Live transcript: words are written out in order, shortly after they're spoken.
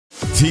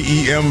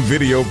TEM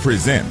Video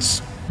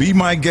presents Be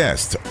My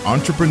Guest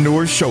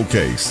Entrepreneur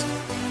Showcase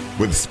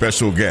with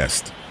special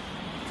guest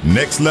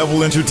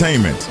NxLevel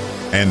Entertainment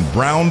and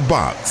Brown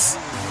Box.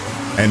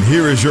 And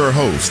here is your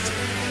host,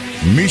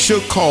 Misha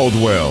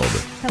Caldwell.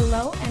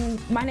 Hello,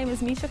 and my name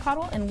is Misha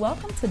Caldwell, and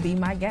welcome to Be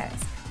My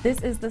Guest.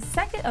 This is the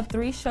second of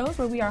 3 shows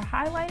where we are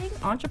highlighting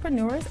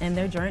entrepreneurs and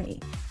their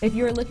journey. If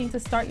you're looking to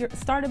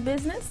start a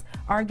business,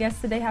 our guests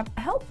today have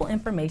helpful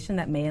information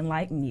that may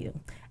enlighten you.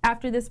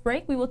 After this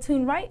break, we will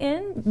tune right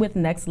in with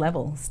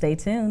NxLevel. Stay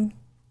tuned.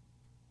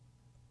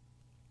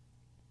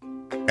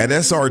 At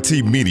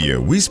SRT Media,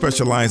 we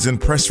specialize in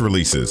press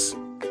releases,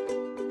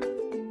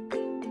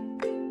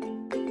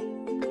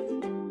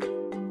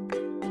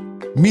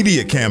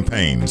 media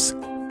campaigns,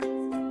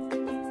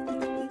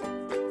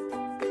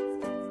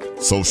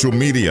 social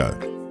media,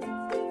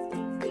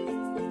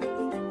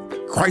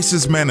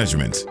 crisis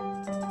management,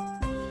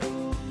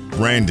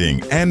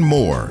 branding, and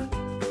more.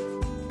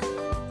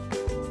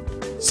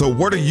 So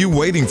what are you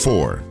waiting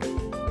for?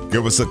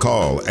 Give us a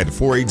call at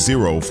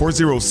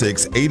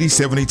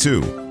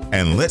 480-406-8072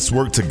 and let's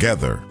work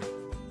together.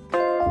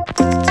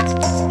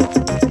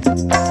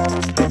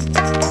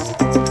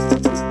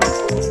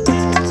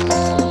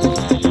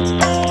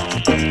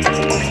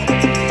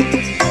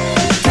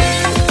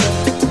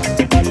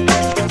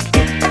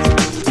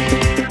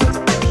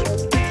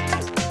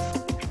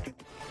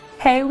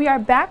 Hey, we are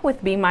back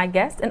with Be My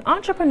Guest, an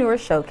entrepreneur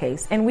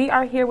showcase, and we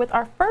are here with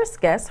our first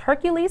guest,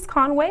 Hercules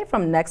Conway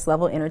from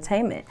NxLevel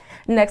Entertainment.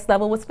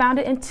 NxLevel was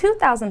founded in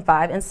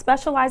 2005 and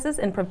specializes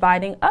in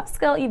providing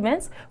upscale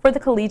events for the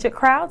collegiate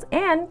crowds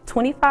and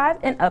 25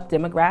 and up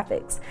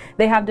demographics.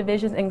 They have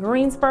divisions in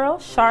Greensboro,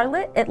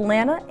 Charlotte,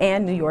 Atlanta,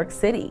 and New York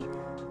City.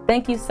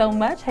 Thank you so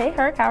much. Hey,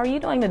 Herc, how are you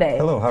doing today?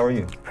 Hello, how are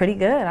you? Pretty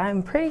good.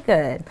 I'm pretty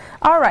good.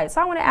 All right,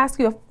 so I want to ask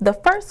you the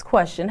first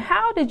question.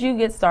 How did you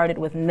get started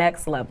with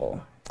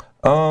NxLevel?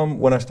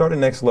 When I started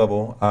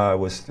NxLevel, I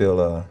was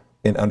still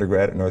in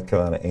undergrad at North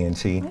Carolina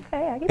A&T. Okay,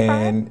 Aggie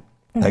Pride.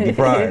 Aggie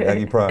Pride,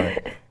 Aggie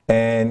Pride.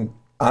 And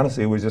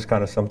honestly, it was just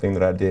kind of something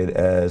that I did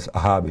as a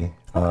hobby,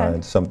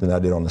 and something that I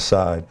did on the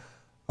side.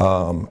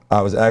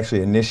 I was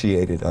actually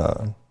initiated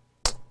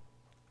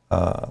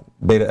Beta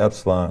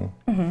Epsilon,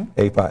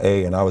 A Phi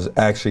A, and I was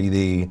actually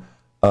the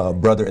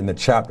brother in the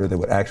chapter that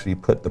would actually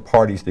put the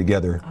parties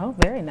together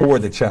for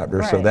the chapter.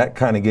 Right. So that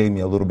kind of gave me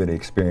a little bit of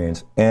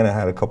experience, and I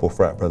had a couple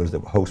frat brothers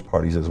that would host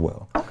parties as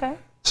well. Okay.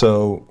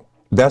 So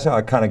that's how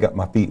I kind of got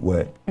my feet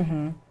wet.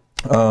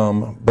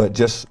 But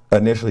just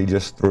initially,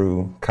 just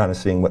through kind of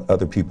seeing what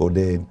other people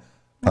did,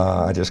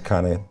 I just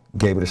kind of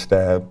gave it a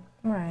stab.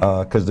 Right.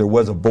 Because there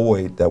was a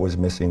void that was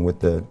missing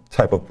with the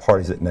type of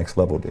parties that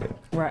NxLevel did.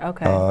 Right.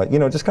 Okay. You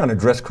know, just kind of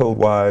dress code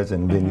wise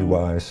and venue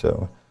wise.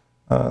 So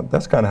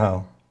that's kind of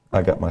how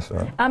I got my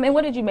start. And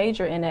what did you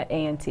major in at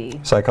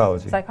A&T?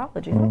 Psychology.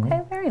 Psychology. Okay,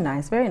 very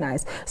nice, very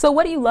nice. So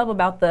what do you love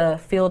about the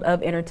field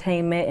of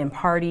entertainment and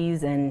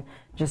parties and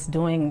just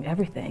doing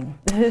everything?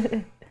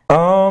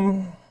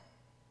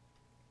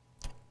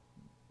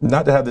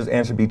 Not to have this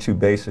answer be too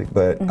basic,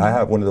 but I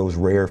have one of those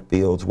rare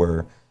fields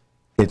where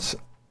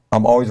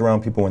I'm always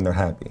around people when they're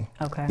happy.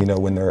 Okay. You know,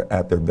 when they're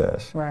at their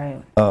best.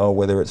 Right.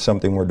 Whether it's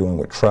something we're doing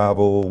with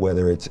travel,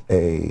 whether it's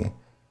a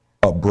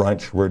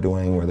brunch we're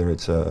doing, whether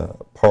it's a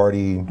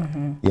party,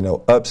 you know,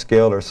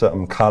 upscale or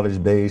something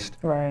college-based.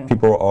 Right.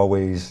 People are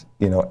always,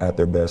 you know, at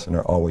their best and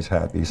they're always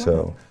happy.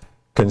 So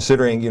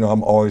considering, you know,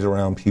 I'm always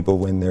around people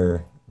when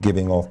they're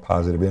giving off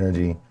positive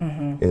energy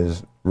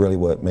is really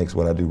what makes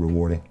what I do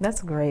rewarding.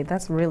 That's great.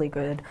 That's really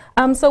good.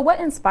 So what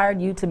inspired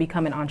you to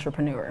become an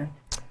entrepreneur?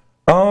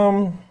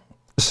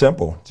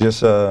 Simple.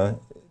 Just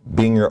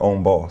being your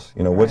own boss.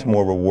 You know, what's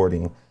more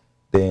rewarding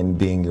than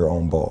being your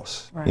own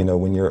boss? Right. You know,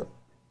 when you're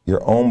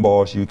your own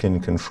boss, you can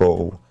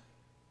control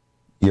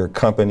your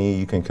company,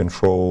 you can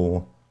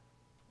control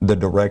the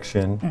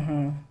direction,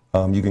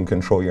 you can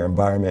control your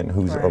environment and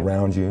who's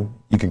around you,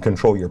 you can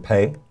control your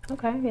pay.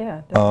 Okay,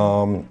 yeah.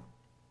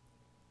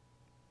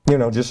 You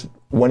know, just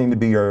wanting to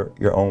be your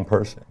own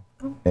person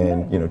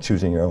and, you know,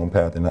 choosing your own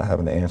path and not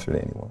having to answer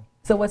to anyone.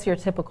 So what's your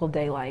typical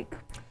day like?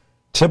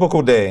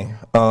 Typical day,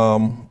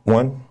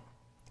 one,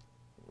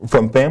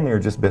 from family or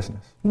just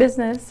business?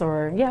 Business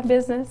or, yeah,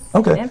 business.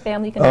 Okay. And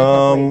family. You can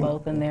incorporate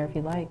both in there if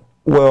you like.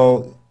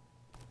 Well,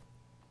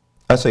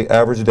 I say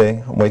average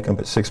day, I'm waking up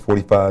at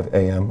 6:45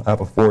 a.m. I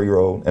have a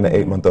 4-year-old and an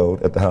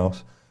 8-month-old at the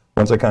house.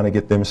 Once I kind of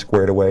get them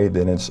squared away,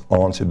 then it's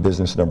on to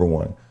business number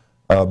one.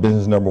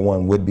 Business number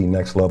one would be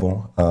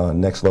NxLevel.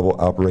 NxLevel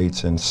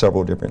operates in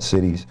several different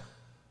cities.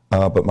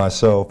 But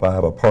myself, I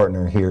have a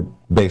partner here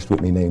based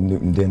with me named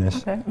Newton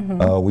Dennis. Okay.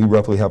 We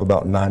roughly have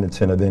about 9 to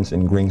 10 events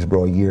in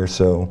Greensboro a year,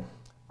 so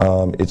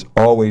it's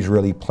always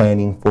really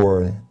planning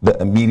for the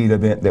immediate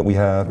event that we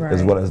have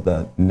as well as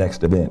the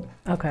next event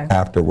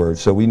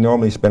afterwards. So we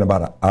normally spend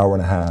about an hour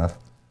and a half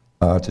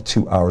to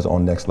 2 hours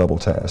on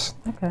NxLevel tasks.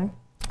 Okay.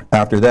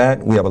 After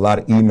that, we have a lot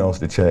of emails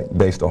to check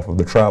based off of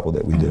the travel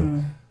that we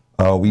do.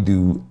 We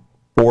do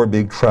 4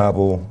 big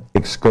travel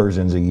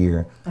excursions a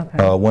year.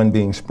 Okay. One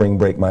being Spring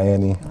Break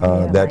Miami.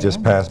 That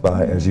just passed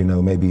by, as you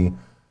know, maybe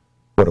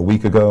a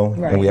week ago,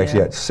 Right, and we actually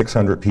yeah. had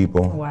 600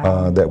 people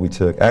Wow. that we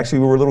took. Actually,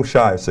 we were a little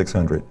shy of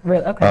 600.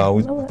 Really? Okay. We- A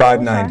little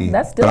 590, shy.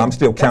 That's still, but I'm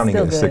still that's counting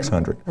still it as good.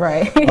 600.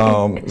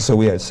 Right. So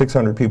we had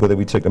 600 people that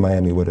we took to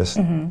Miami with us.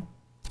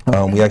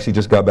 We actually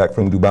just got back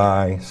from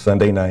Dubai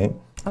Sunday night.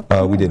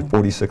 Okay. We did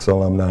 46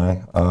 alumni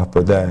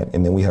for that,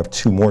 and then we have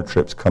 2 more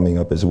trips coming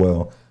up as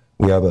well.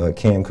 We have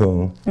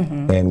Cancun,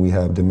 and we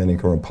have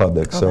Dominican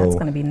Republic. Oh, So that's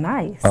going to be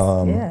nice.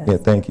 Yes. yeah,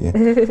 thank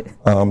you.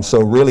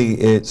 So really,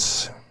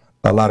 it's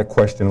a lot of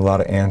question, a lot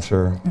of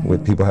answer,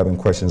 with people having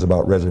questions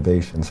about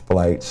reservations,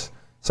 flights.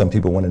 Some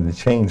people wanted to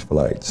change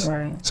flights.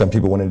 Right. Some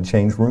people wanted to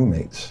change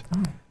roommates.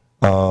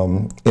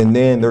 And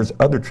then there's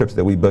other trips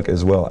that we book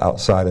as well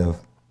outside of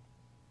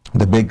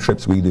the big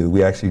trips we do.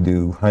 We actually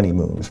do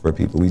honeymoons for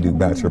people. We do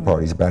bachelor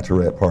parties,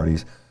 bachelorette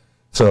parties.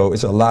 So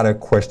it's a lot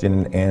of question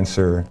and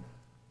answer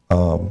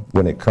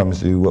when it comes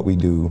to what we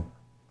do,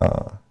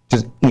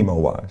 just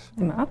emo-wise.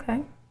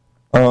 Okay.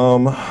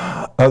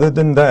 Other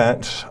than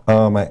that,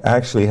 I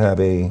actually have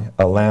a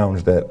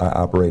lounge that I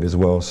operate as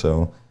well,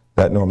 so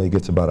that normally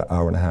gets about an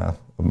hour and a half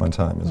of my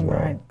time as well.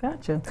 Right,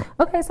 gotcha.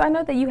 Okay, so I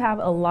know that you have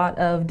a lot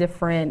of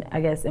different,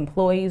 I guess,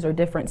 employees or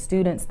different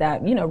students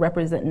that, you know,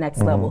 represent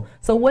NxLevel.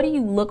 So what do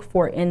you look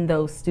for in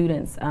those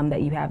students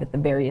that you have at the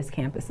various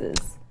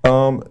campuses?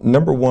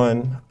 Number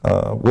one,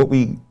 what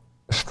we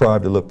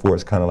strive to look for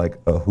is kind of like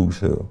a who's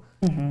who.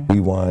 We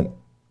want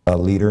a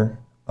leader.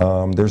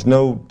 There's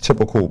no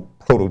typical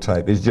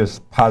prototype. It's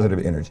just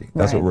positive energy.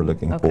 That's what we're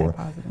looking for.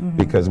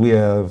 Because we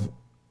have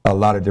a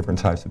lot of different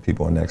types of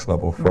people on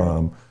NxLevel,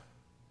 from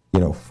you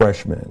know,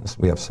 freshmen,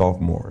 we have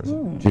sophomores,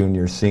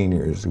 juniors,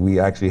 seniors. We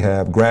actually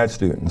have grad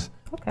students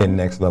in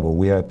NxLevel.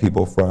 We have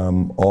people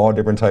from all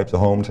different types of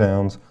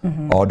hometowns,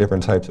 all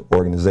different types of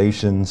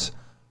organizations.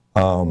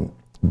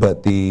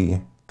 But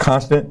the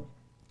constant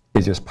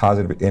is just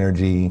positive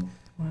energy,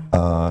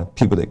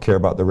 people that care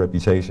about their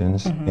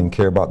reputations and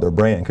care about their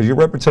brand. Because your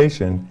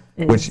reputation,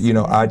 which, you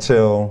know, I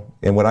tell,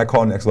 and what I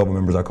call NxLevel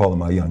members, I call them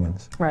my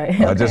youngins. Right.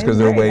 Just because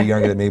they're way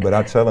younger than me, but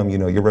I tell them, you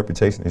know, your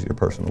reputation is your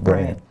personal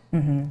brand.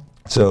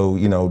 So,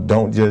 you know,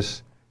 don't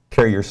just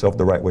carry yourself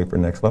the right way for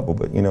NxLevel,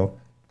 but, you know,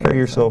 carry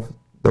yourself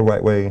the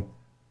right way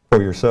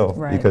for yourself.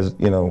 Because,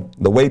 you know,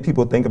 the way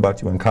people think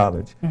about you in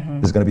college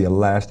is going to be a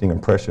lasting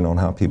impression on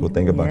how people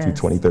think about you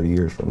 20, 30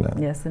 years from now.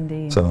 Yes,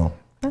 indeed. So.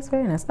 That's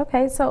very nice.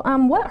 Okay, so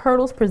what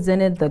hurdles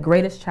presented the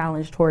greatest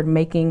challenge toward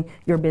making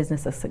your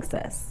business a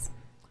success?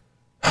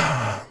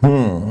 I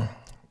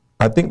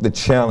think the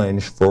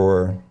challenge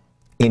for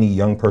any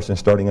young person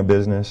starting a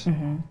business,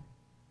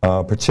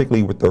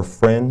 particularly with their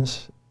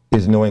friends,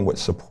 is knowing what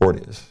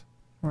support is.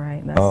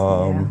 Right. That's,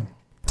 yeah.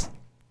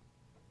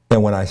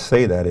 And when I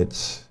say that,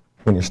 it's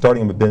when you're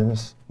starting a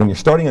business, when you're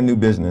starting a new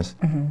business,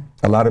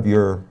 a lot of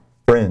your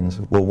friends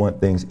will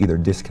want things either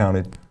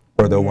discounted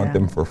or they'll want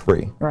them for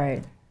free.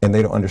 Right. And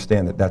they don't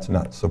understand that that's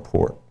not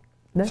support.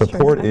 That's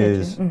support true.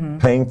 is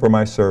paying for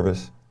my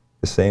service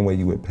the same way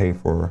you would pay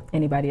for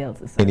anybody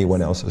else's service.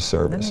 anyone else's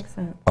service. That makes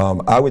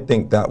sense. I would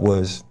think that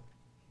would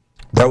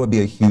be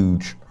a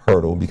huge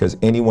hurdle, because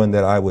anyone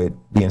that I would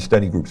be in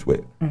study groups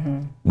with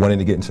wanting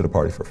to get into the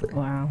party for free.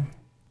 Wow.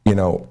 You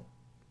know,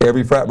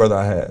 every frat brother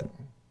I had,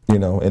 you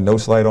know, and no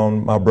slight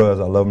on my brothers,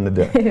 I love them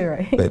to death.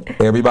 Right.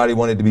 But everybody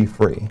wanted to be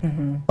free.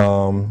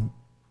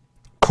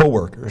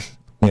 Co-workers,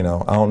 you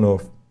know, I don't know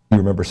if you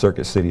remember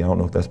Circuit City. I don't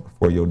know if that's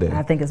before your day.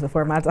 I think it's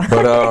before my time.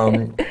 But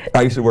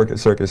I used to work at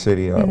Circuit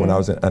City when I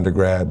was in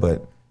undergrad,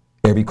 but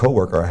every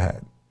coworker I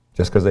had,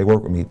 just because they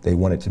worked with me, they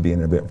wanted to be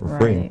in an event for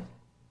free.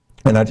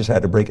 And I just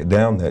had to break it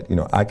down that, you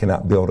know, I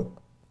cannot build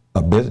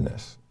a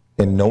business,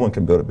 and no one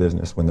can build a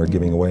business when they're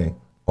giving away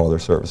all their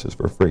services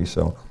for free.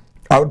 So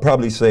I would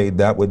probably say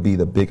that would be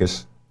the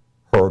biggest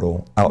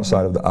hurdle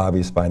outside of the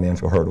obvious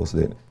financial hurdles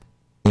that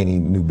any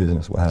new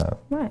business will have.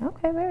 Right,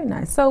 okay, very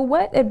nice. So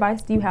what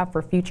advice do you have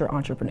for future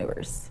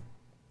entrepreneurs?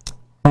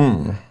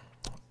 I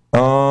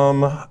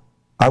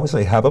would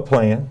say have a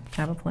plan.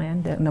 Have a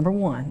plan, number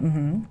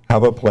one.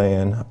 Have a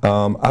plan.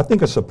 I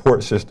think a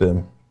support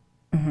system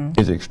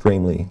is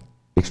extremely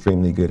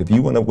good. If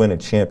you want to win a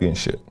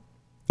championship,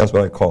 that's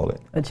what I call it.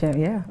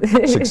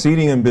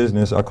 Succeeding in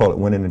business, I call it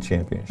winning a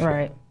championship.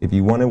 Right. If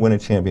you want to win a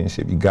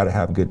championship, you got to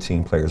have good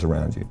team players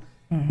around you.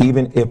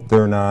 Even if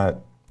they're not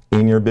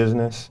in your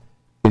business,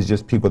 it's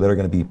just people that are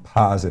going to be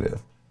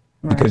positive.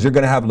 Because you're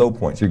going to have low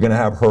points, you're going to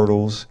have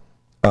hurdles,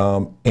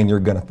 and you're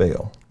going to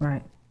fail.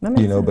 Right.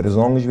 You know, but as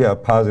long as you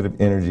have positive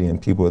energy and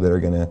people that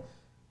are going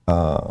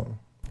to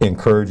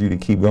encourage you to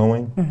keep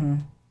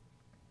going,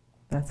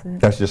 that's it.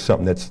 That's just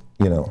something that's,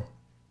 you know,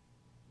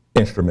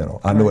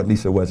 instrumental. I know at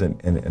least it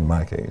wasn't in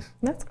my case.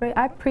 That's great.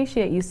 I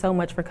appreciate you so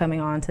much for coming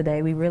on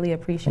today. We really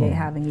appreciate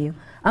having you.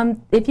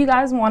 If you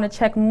guys want to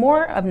check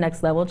more of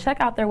NxLevel, check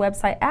out their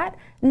website at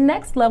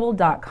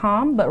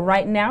nexlevel.com. But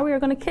right now we are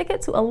going to kick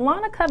it to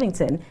Alana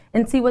Covington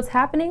and see what's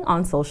happening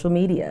on social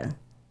media.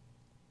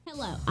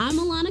 Hello, I'm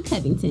Alana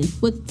Covington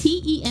with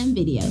TEM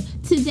Video.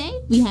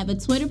 Today, we have a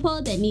Twitter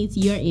poll that needs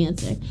your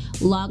answer.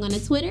 Log on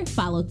to Twitter,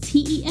 follow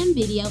TEM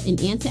Video, and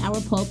answer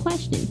our poll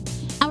question.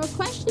 Our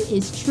question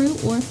is true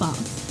or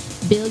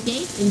false. Bill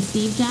Gates and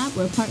Steve Jobs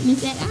were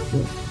partners at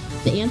Apple?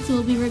 The answer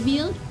will be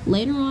revealed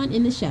later on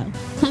in the show.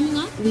 Coming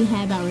up, we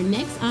have our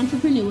next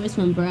entrepreneurs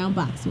from Brown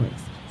Box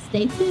Works.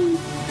 Stay tuned.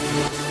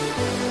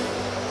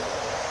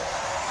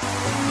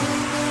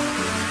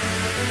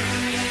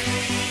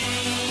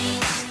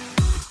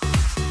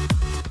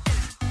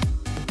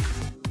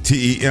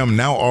 TEM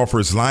now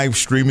offers live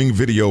streaming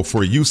video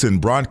for use in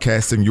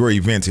broadcasting your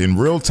event in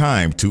real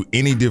time to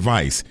any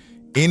device,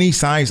 any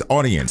size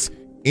audience,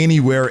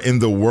 anywhere in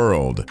the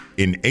world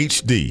in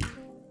HD.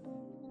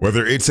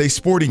 Whether it's a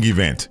sporting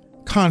event,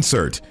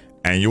 concert,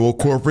 annual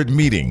corporate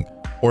meeting,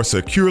 or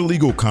secure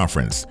legal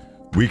conference,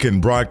 we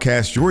can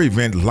broadcast your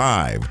event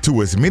live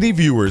to as many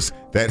viewers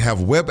that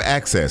have web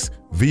access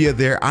via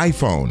their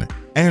iPhone,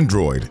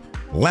 Android,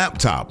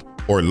 laptop,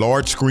 or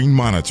large screen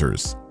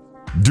monitors.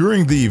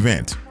 During the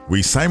event,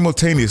 we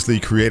simultaneously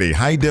create a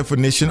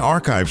high-definition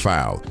archive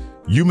file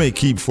you may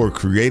keep for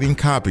creating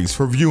copies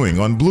for viewing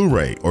on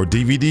Blu-ray or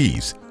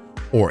DVDs,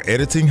 or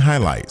editing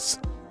highlights.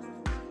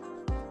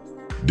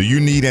 Do you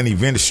need an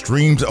event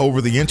streamed over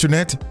the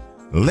internet?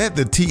 Let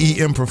the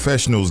TEM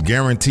professionals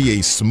guarantee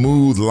a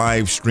smooth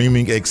live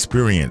streaming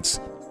experience.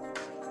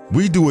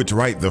 We do it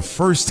right the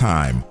first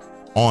time,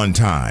 on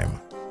time.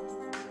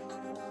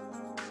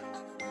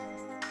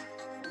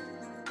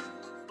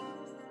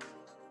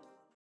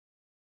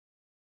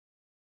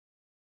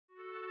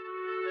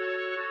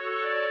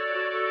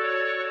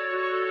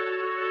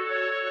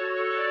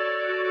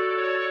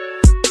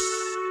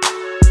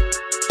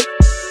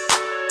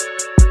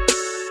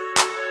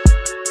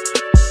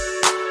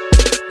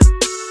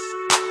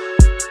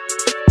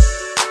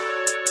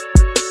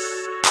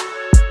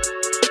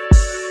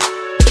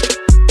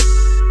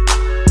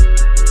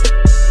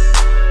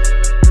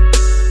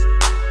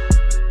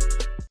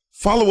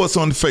 Follow us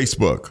on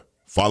Facebook,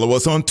 follow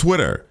us on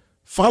Twitter,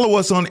 follow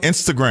us on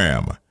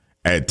Instagram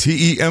at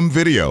TEM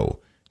Video,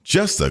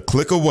 just a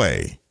click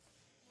away.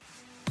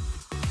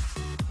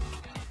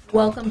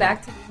 Welcome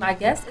back to My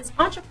Guest. It's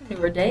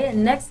Entrepreneur Day,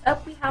 and next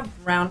up we have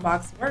Brown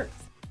Box Works.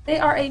 They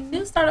are a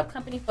new startup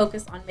company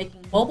focused on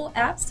making mobile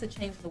apps to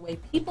change the way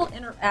people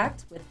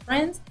interact with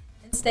friends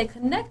and stay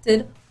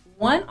connected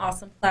one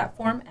awesome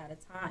platform at a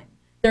time.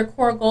 Their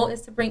core goal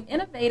is to bring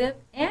innovative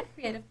and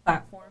creative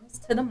platforms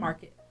to the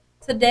market.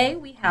 Today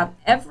we have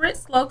Everett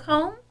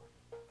Slocombe,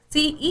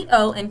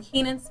 CEO, and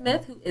Keenan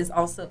Smith, who is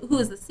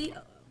the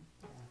COO.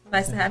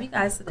 Nice to have you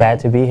guys today. Glad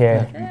to be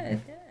here.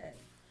 Good, good.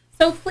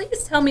 So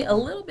please tell me a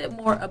little bit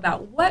more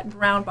about what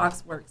Brown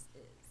Box Works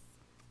is.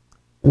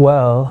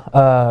 Well,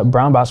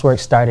 Brown Box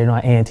Works started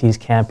on A&T's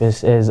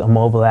campus as a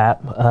mobile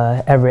app.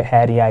 Everett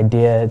had the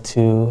idea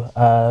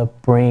to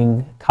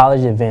bring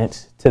college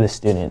events to the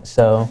students.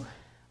 So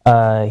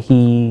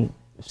he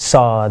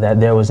saw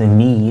that there was a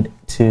need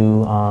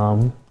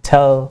to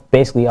tell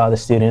basically all the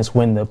students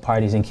when the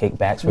parties and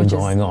kickbacks were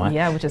going on.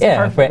 Yeah, which is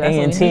perfect. For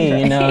A&T,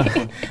 you know.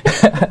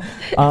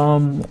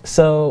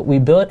 So we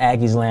built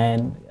Aggie's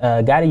Land,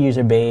 got a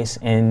user base,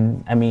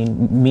 and I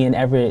mean, me and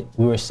Everett,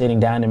 we were sitting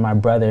down, and my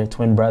brother,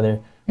 twin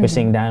brother, we're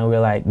sitting down, and we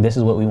were like, this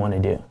is what we want to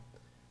do.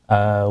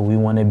 We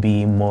want to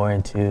be more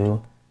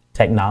into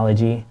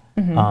technology.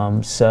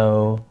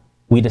 So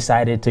we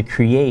decided to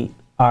create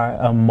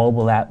our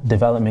mobile app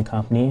development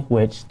company,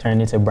 which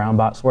turned into Brown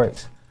Box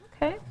Works.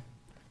 Okay.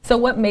 So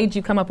what made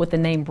you come up with the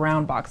name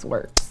Brown Box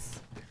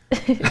Works?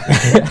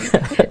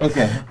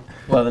 Okay.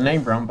 Well, the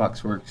name Brown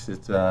Box Works,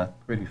 it's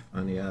pretty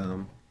funny.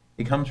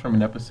 It comes from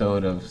an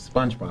episode of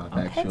SpongeBob,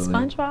 actually.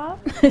 SpongeBob.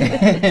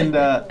 And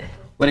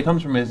what it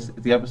comes from is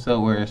the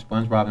episode where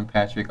SpongeBob and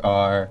Patrick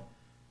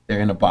they're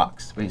in a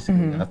box,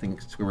 basically. I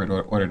think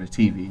Squidward ordered a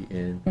TV.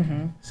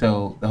 And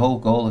so the whole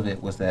goal of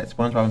it was that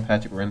SpongeBob and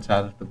Patrick were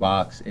inside of the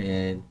box,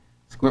 and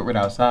Squidward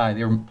outside,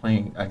 they were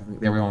playing, I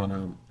think they were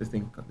on this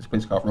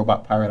place called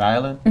Robot Pirate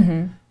Island.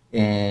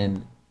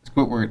 And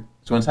Squidward,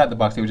 so inside the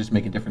box, they were just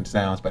making different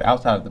sounds, but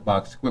outside of the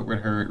box,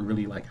 Squidward heard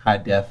really like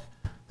high-def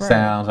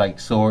sounds, like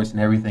swords and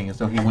everything. And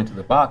so he went to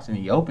the box and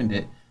he opened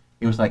it.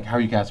 He was like, how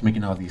are you guys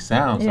making all these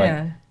sounds?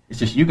 Yeah. Like, it's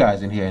just you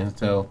guys in here. And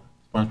so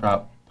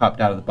SpongeBob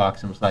popped out of the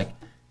box and was like,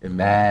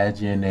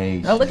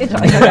 imagination. Oh, look at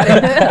y'all.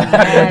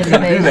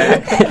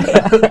 Imagination.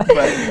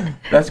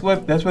 But that's where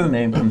the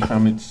name comes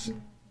from.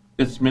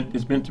 It's meant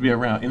to be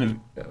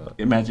around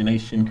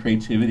imagination,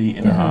 creativity,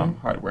 and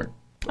hard work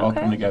all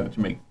come together to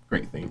make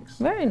great things.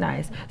 Very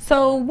nice.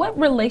 So what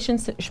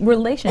relationships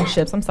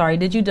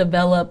did you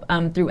develop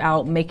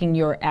throughout making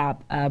your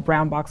app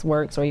Brown Box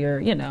Works, or your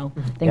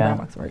Brown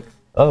Box Works?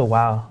 Oh,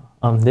 wow.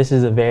 This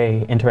is a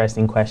very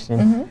interesting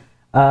question.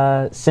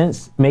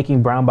 Since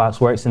making Brown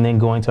Box Works and then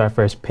going to our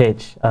first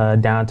pitch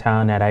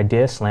downtown at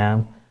Idea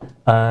Slam,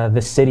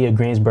 the city of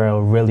Greensboro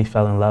really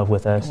fell in love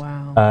with us.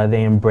 Wow.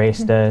 They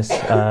embraced us.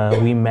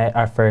 We met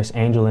our first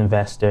angel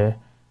investor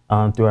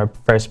through our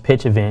first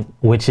pitch event,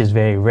 which is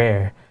very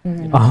rare.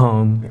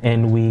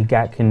 And we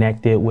got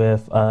connected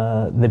with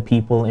the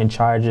people in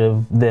charge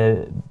of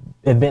the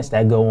events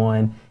that go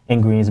on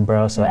in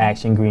Greensboro. So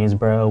Action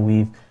Greensboro,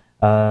 we've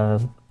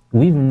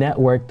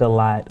networked a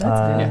lot,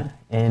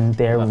 and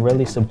they're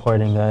really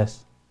supporting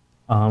us.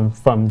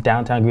 from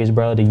downtown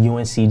Greensboro to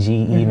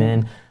UNCG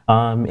even,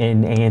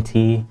 and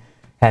A&T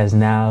has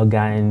now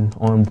gotten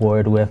on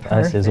board with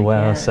us as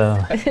well. Yes. So,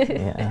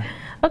 yeah.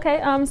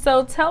 Okay,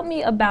 so tell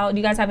me about, do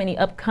you guys have any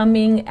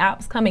upcoming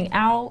apps coming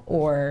out,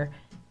 or,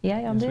 yeah,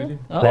 y'all Yes, we do? do.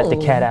 Let the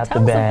cat out the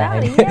tell us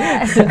bag. about it,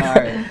 yes.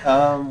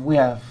 All right. We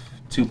have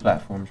 2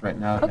 platforms right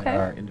now that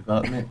are in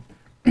development.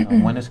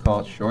 One is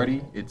called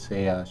Shorty. It's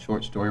a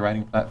short story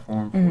writing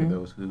platform for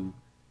those who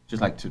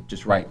just like to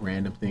just write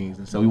random things.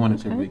 And so we wanted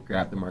to really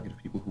grab the market of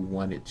people who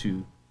wanted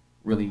to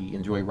really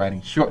enjoy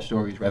writing short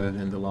stories rather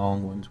than the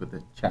long ones with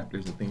the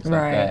chapters and things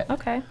like that.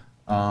 Okay.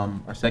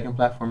 Our second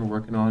platform we're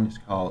working on is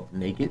called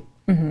Naked.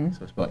 So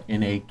it's spelled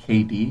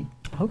N-A-K-D.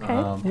 Okay.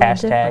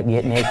 Hashtag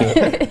get naked.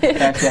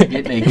 Hashtag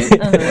get naked.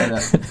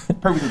 The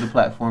purpose of the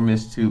platform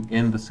is to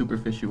end the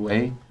superficial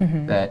way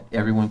that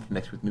everyone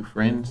connects with new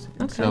friends.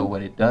 And so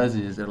what it does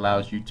is it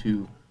allows you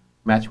to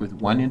match with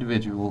one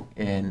individual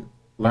and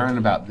learn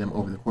about them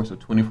over the course of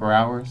 24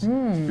 hours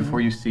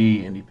before you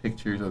see any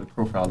pictures or the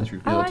profile that's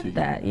revealed to you.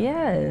 I like that,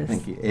 yes.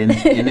 Thank you.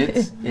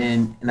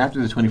 And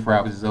after the 24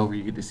 hours is over,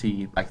 you get to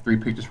see like 3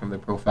 pictures from their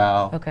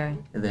profile. Okay.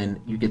 And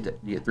then you get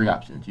 3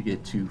 options. You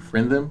get to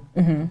friend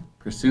them,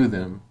 pursue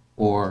them,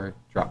 or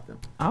drop them.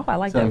 Oh, I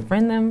like So- that.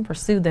 Friend them,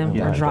 pursue them,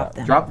 or drop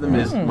them. Drop them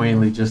is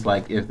mainly just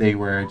like if they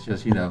were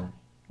just,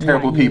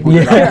 terrible Right. people.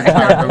 You drop their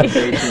entire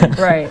conversation.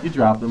 Right. You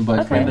drop them, but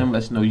Okay. friend them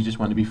lets them know you just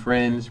want to be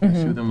friends.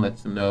 Pursue them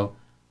lets them know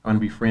I want to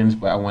be friends,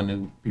 but I want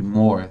to be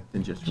more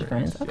than just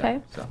friends. Yeah,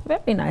 Okay. so.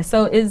 Very nice.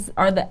 So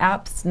are the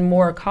apps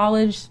more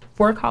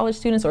for college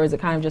students, or is it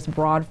kind of just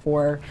broad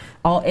for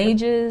all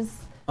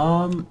ages?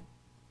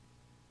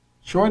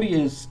 Shorty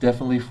is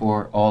definitely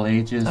for all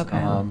ages.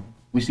 Okay.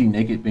 We see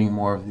Naked being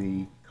more of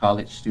the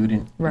college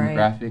student Right.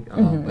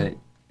 demographic, but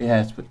it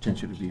has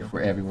potential to be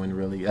for everyone,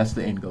 really. That's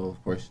the end goal,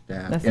 of course, to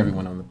have That's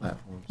everyone on the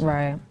platform. So.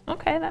 Right.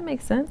 Okay, that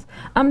makes sense.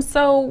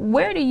 So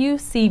where do you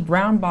see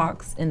Brown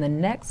Box in the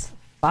next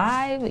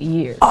 5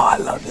 years? Oh, I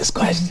love this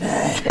question.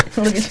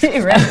 Look at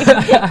you,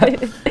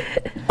 right?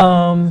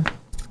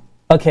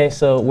 Okay,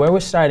 so where we're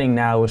starting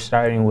now, we're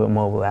starting with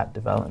mobile app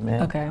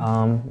development. Okay.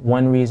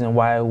 One reason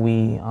why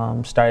we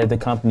started the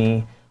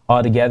company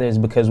altogether is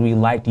because we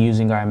liked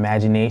using our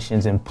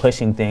imaginations and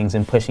pushing things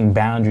and pushing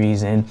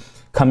boundaries and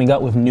coming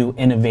up with new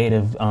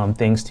innovative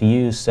things to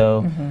use.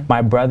 So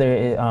my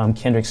brother,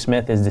 Kendrick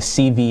Smith, is the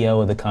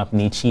CVO of the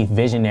company, Chief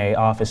Visionary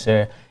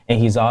Officer, and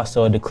he's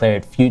also a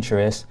declared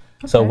futurist.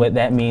 So what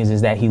that means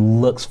is that he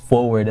looks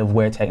forward of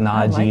where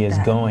technology is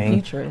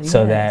going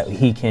so that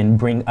he can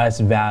bring us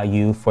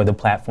value for the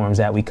platforms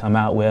that we come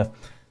out with.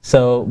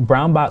 So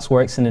Brown Box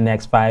Works in the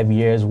next 5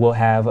 years, we'll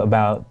have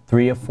about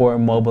 3 or 4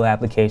 mobile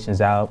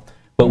applications out,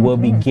 but we'll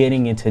be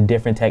getting into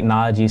different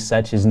technologies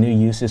such as new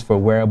uses for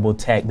wearable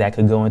tech that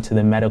could go into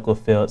the medical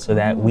field so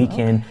that we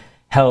can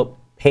help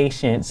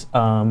patients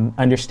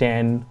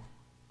understand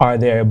are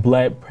their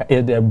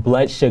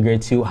blood sugar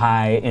too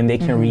high, and they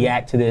can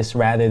react to this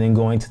rather than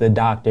going to the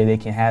doctor. They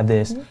can have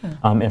this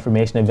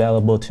information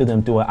available to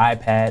them through an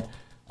iPad.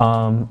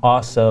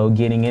 Also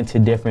getting into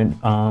different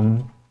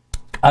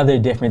other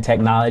different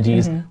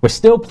technologies. We're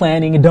still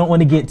planning and don't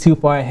want to get too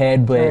far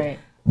ahead, but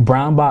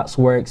Brown Box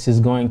Works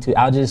is going to,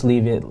 I'll just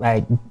leave it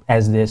like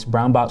as this,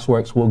 Brown Box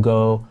Works will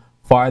go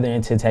farther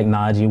into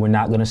technology. We're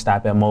not going to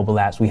stop at mobile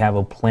apps. We have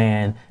a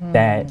plan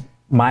that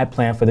my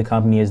plan for the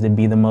company is to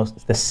be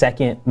the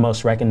second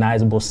most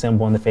recognizable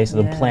symbol on the face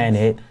of the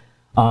planet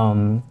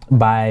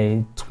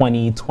by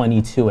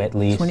 2022 at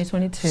least.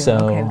 2022. So,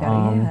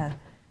 okay,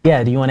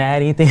 yeah, do you want to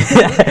add anything?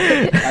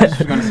 I was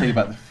just going to say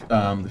about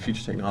the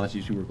future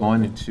technologies. We were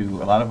going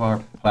into a lot of our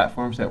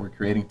platforms that we're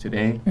creating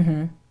today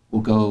will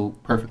go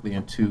perfectly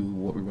into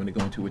what we want to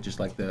go into, which is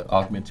like the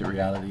augmented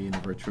reality and the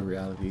virtual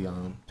reality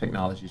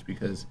technologies,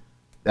 because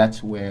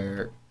that's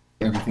where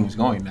everything's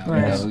going now.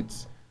 Right.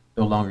 It's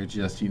no longer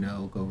just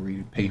go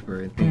read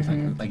paper and things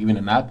like even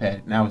an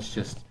iPad. Now it's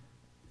just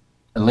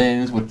a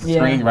lens with the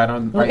screen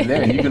right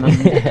there, and you can use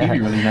the TV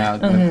really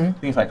now.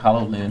 Things like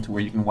HoloLens,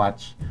 where you can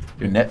watch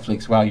your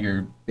Netflix while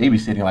you're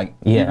babysitting. Like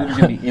you're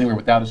gonna be anywhere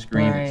without a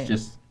screen. It's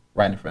just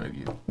right in front of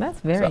you.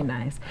 That's very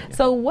nice. Yeah.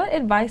 So, what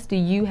advice do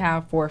you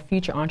have for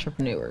future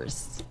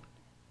entrepreneurs?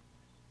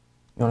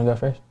 You want to go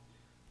first?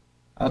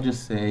 I'll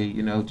just say,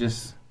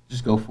 just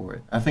go for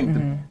it. I think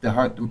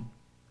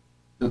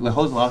what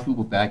holds a lot of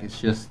people back is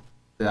just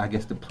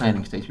the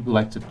planning stage. People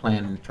like to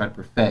plan and try to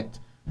perfect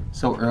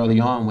so early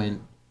on,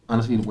 when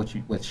honestly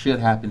what should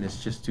happen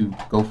is just to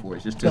go for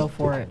it. Just to go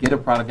for it. Get a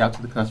product out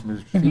to the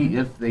customers, see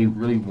if they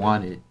really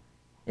want it,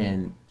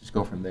 and just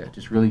go from there.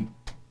 Just really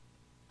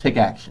take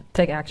action.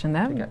 Take action.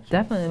 That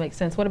definitely makes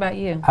sense. What about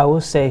you? I will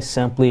say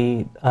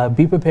simply,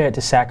 be prepared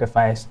to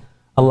sacrifice.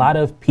 A lot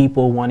of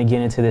people want to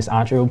get into this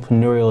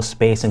entrepreneurial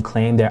space and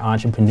claim they're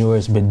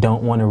entrepreneurs, but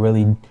don't want to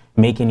really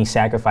make any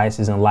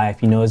sacrifices in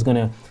life. It's going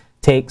to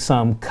take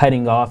some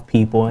cutting off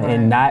people,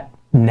 and not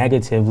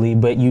negatively,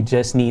 but you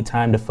just need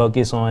time to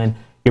focus on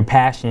your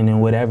passion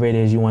and whatever it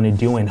is you want to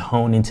do and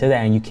hone into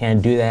that. And you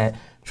can't do that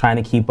trying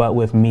to keep up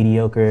with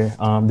mediocre,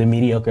 the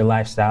mediocre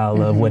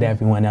lifestyle of what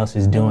everyone else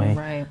is doing.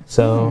 Right.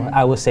 So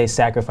I would say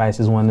sacrifice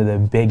is one of the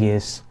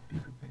biggest.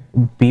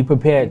 Be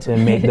prepared to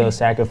make those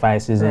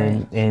sacrifices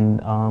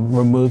and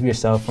remove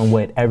yourself from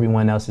what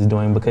everyone else is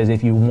doing, because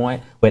if you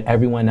want what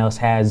everyone else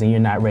has, then you're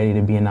not ready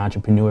to be an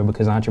entrepreneur,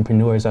 because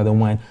entrepreneurs are the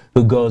one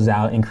who goes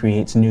out and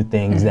creates new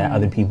things that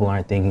other people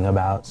aren't thinking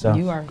about. So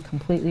you are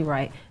completely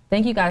right.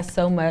 Thank you guys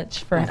so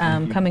much for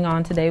coming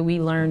on today. We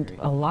learned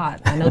a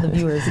lot. I know the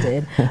viewers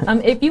did.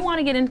 If you want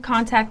to get in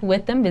contact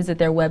with them, visit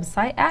their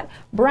website at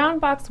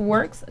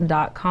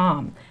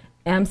brownboxworks.com.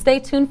 Stay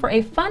tuned for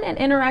a fun and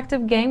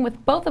interactive game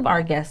with both of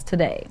our guests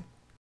today.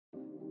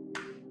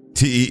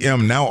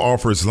 TEM now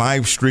offers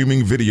live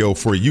streaming video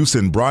for use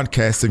in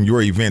broadcasting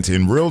your event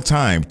in real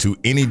time to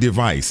any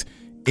device,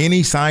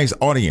 any size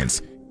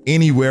audience,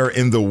 anywhere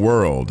in the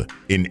world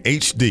in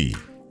HD.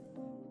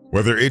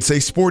 Whether it's a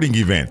sporting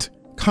event,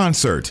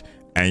 concert,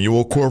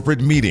 annual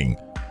corporate meeting,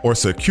 or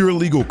secure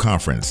legal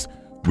conference,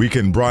 we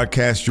can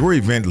broadcast your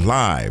event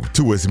live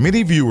to as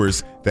many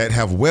viewers that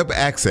have web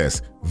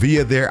access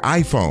via their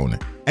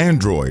iPhone,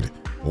 Android,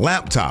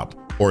 laptop,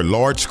 or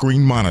large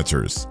screen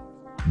monitors.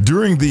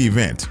 During the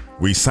event,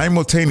 we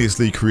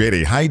simultaneously create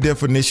a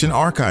high-definition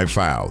archive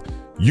file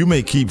you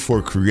may keep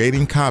for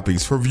creating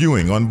copies for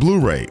viewing on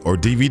Blu-ray or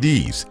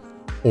DVDs,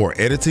 or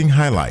editing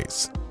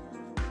highlights.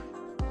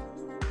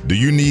 Do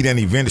you need an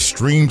event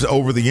streamed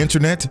over the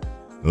internet?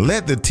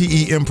 Let the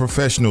TEM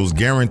professionals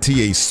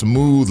guarantee a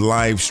smooth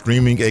live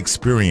streaming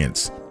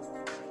experience.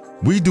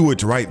 We do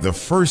it right the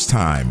first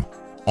time,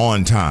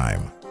 on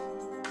time.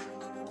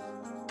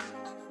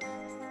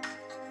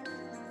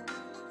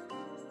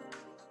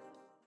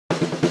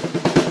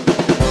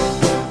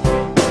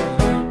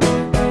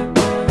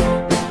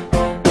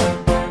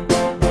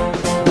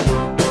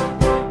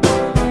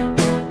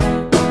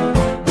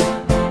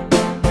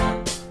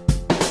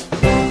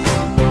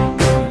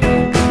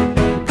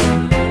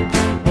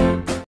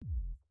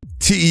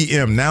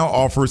 TEM now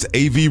offers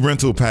AV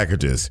rental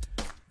packages.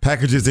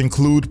 Packages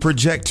include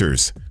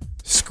projectors,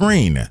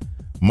 screen,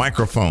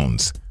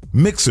 microphones,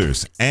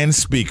 mixers, and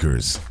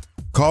speakers.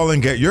 Call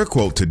and get your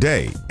quote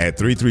today at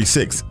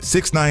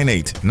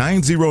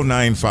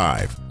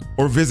 336-698-9095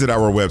 or visit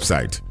our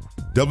website,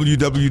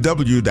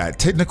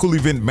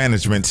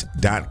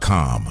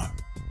 www.technicaleventmanagement.com.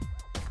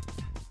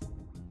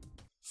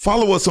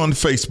 Follow us on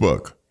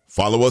Facebook.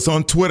 Follow us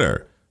on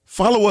Twitter.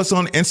 Follow us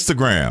on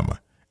Instagram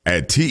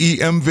at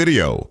TEM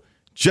Video.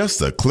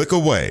 Just a click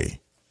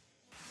away.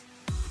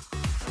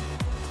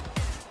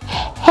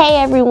 Hey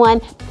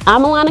everyone,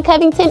 I'm Alana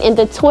Covington and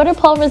the Twitter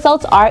poll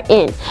results are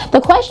in. The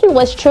question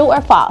was true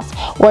or false.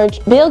 Were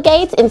Bill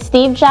Gates and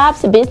Steve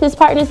Jobs business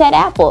partners at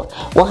Apple?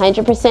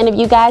 100% of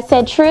you guys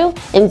said true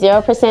and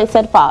 0%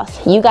 said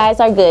false. You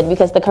guys are good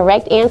because the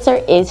correct answer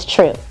is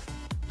true.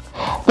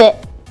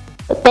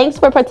 Thanks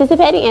for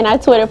participating in our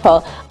Twitter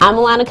poll. I'm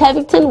Alana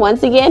Covington.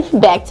 Once again,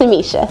 back to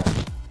Misha.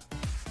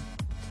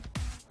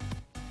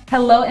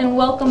 Hello and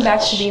welcome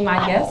back to Be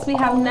My Guest. We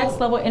have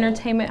NxLevel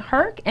Entertainment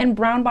Herc and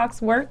Brown Box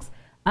Works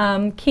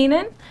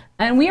Keenan,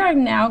 and we are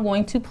now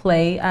going to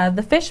play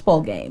the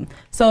fishbowl game.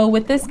 So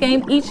with this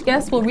game, each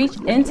guest will reach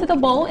into the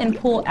bowl and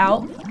pull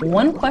out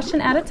one question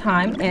at a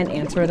time and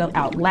answer it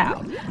out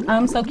loud.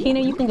 So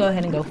Keenan, you can go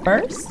ahead and go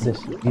first. this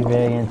should be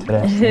very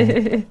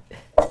interesting.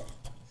 Let's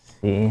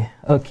see.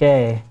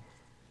 Okay.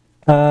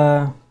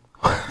 God.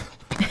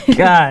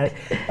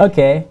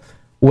 Okay.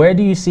 Where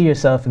do you see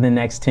yourself in the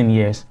next 10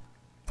 years?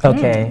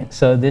 Okay,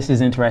 so this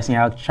is interesting.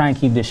 I'll try and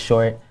keep this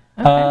short.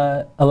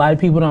 Okay. A lot of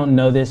people don't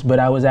know this, but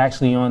I was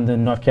actually on the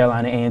North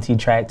Carolina A&T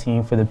track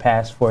team for the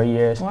past 4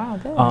 years. Wow,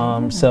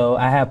 good. So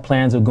I have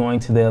plans of going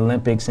to the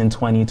Olympics in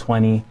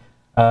 2020,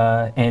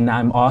 and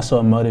I'm also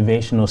a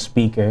motivational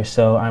speaker,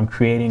 so I'm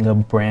creating a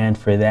brand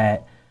for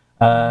that.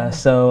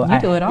 So you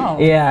do it all.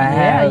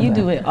 Yeah, you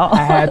do it all.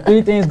 I have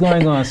 3 things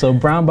going on. So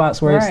Brown Box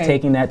Works,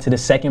 taking that to the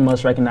second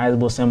most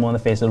recognizable symbol on the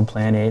face of the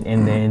planet,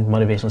 and then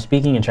motivational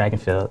speaking and track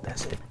and field.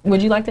 That's it.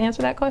 Would you like to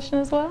answer that question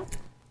as well?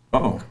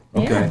 Oh,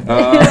 okay.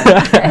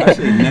 Yeah. I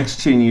say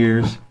next 10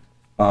 years,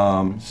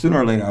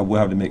 sooner or later I will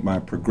have to make my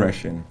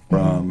progression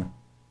from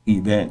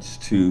events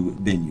to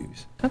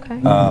venues. Okay.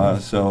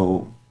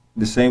 So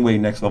the same way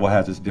NxLevel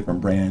has its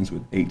different brands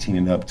with 18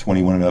 and up,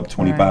 21 and up,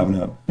 25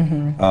 and up,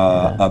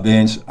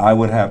 events, I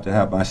would have to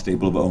have my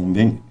stable of own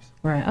venues.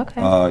 Right,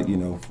 okay. You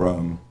know,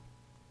 from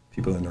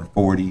people in their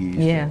 40s,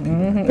 Yeah. people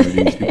in their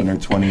 30s, people in their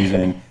 20s,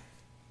 and,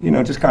 you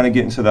know, just kind of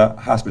get into the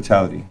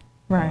hospitality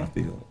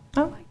field.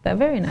 I like that.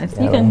 Very nice.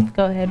 You can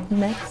go ahead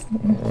next.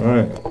 All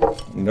right.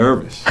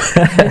 Nervous.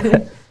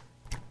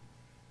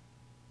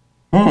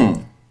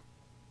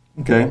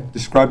 Okay.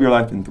 Describe your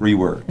life in 3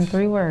 words. In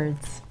 3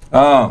 words.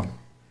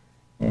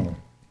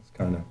 It's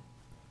kind of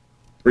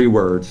 3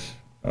 words.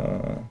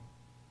 I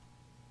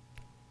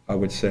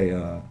would say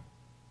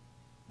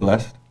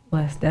blessed.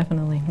 Blessed,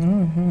 definitely.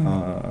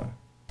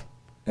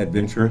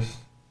 Adventurous.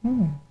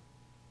 And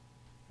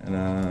I don't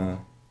know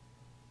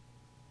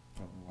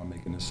why I'm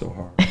making this so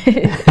hard.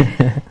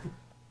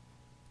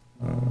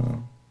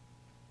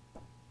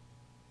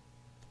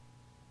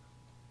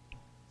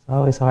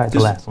 always hard, the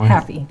last one.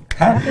 Happy.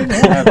 Happy.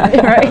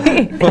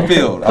 Right?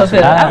 Fulfilled.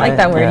 Fulfilled. I like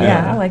that word. Yeah.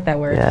 Yeah, I like that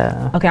word.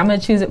 Yeah. Okay, I'm going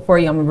to choose it for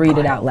you. I'm going to read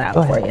it out loud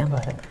Go for ahead, you. go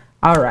ahead.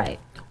 All right.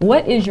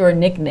 What is your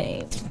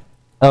nickname?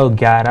 Oh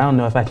God, I don't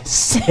know if I can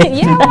say.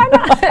 Yeah, why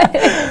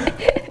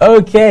not?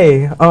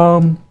 Okay.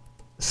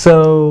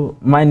 So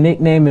my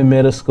nickname in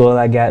middle school,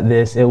 I got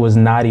this. It was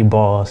Naughty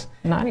Balls,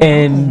 Naughty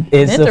and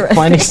Balls. it's a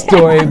funny Interesting.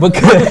 story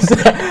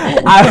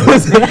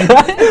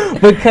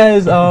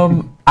because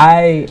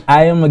I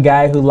am a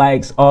guy who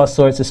likes all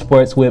sorts of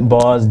sports with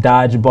balls,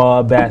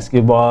 dodgeball,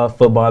 basketball,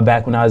 football.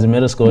 Back when I was in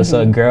middle school,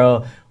 so a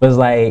girl was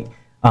like,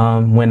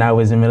 when I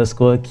was in middle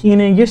school,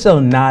 Keenan, you're so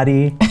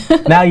naughty.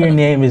 Now your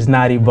name is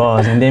Naughty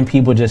Balls, and then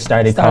people just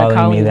started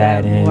calling me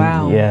that. And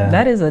wow, yeah,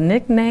 that is a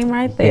nickname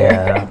right there.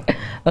 Yeah.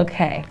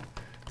 Okay.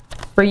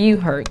 For you,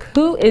 Herc,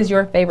 who is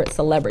your favorite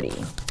celebrity?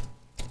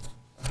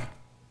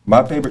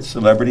 My favorite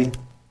celebrity,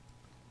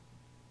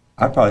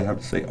 I'd probably have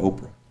to say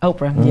Oprah.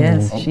 Oprah.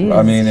 Yes, she is.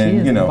 I mean, she and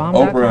is you know,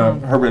 bomb.com.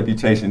 Oprah, her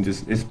reputation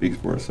just, it speaks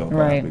for itself. I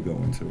Right. have to go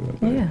into it.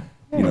 But, Yeah.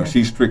 you know,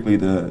 she's strictly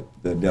the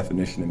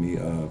definition to me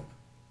of,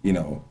 you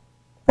know,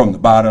 from the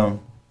bottom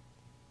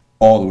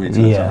all the way to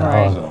the top.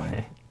 Right. So,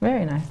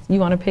 Very nice. You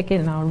want to pick it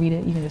and I'll read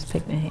it? You can just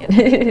pick the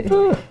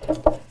hand.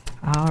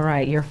 All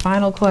right, your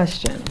final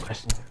question.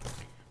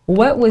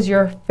 What was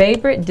your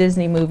favorite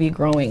Disney movie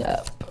growing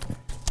up?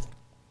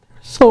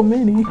 So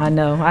many. I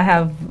know. I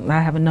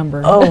have a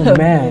number. Oh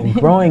man,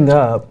 growing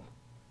up,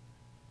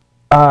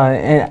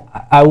 and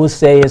I would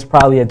say it's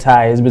probably a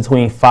tie. It's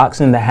between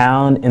Fox and the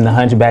Hound and The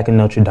Hunchback of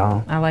Notre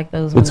Dame. I like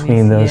those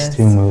Between movies. those Yes.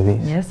 two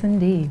movies. Yes,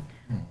 indeed.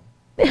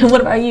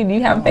 What about you? Do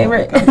you have a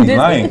favorite? Disney?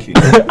 Lion King.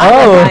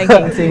 Lion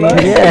King too. Lion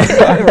King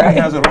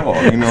has it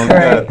all. You know,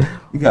 Right.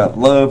 you got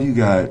love, you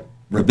got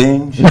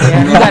revenge.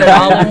 Yeah, you got it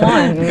all in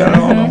one. You got it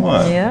all in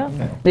one. Yeah.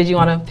 Did you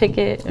want to pick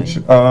it?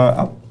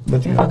 I'll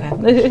let you go.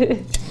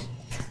 Okay.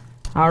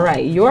 All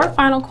right. Your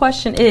final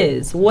question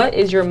is: what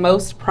is your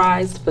most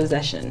prized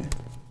possession?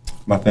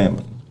 My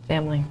family.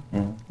 Family.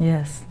 Mhm.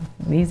 Yes.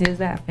 Easy as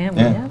that.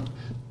 Family. Yeah. Yeah.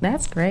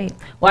 That's great.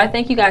 Well, I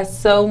thank you guys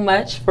so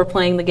much for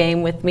playing the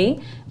game with me.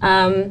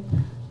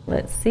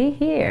 Let's see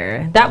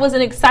here. That was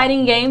an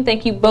exciting game.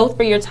 Thank you both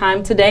for your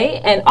time today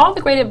and all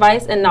the great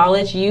advice and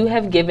knowledge you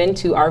have given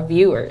to our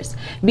viewers.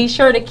 Be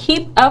sure to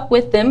keep up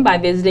with them by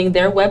visiting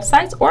their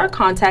websites or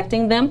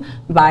contacting them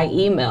by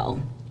email.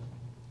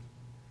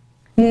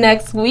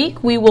 Next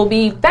week, we will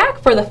be back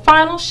for the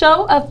final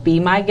show of Be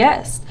My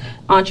Guest,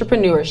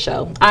 Entrepreneur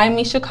Show. I'm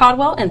Misha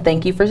Caldwell, and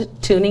thank you for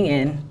tuning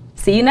in.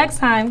 See you next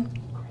time.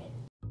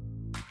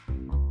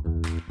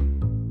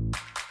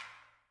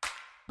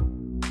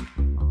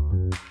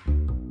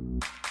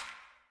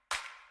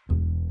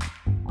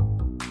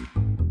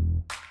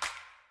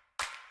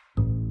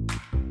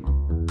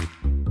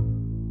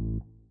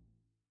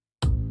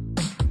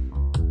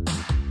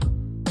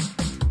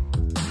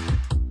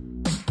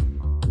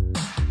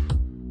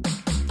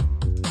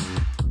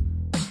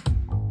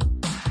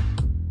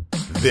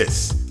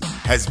 This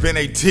has been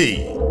a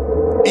TEM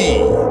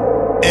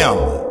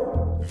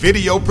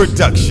video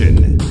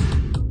production.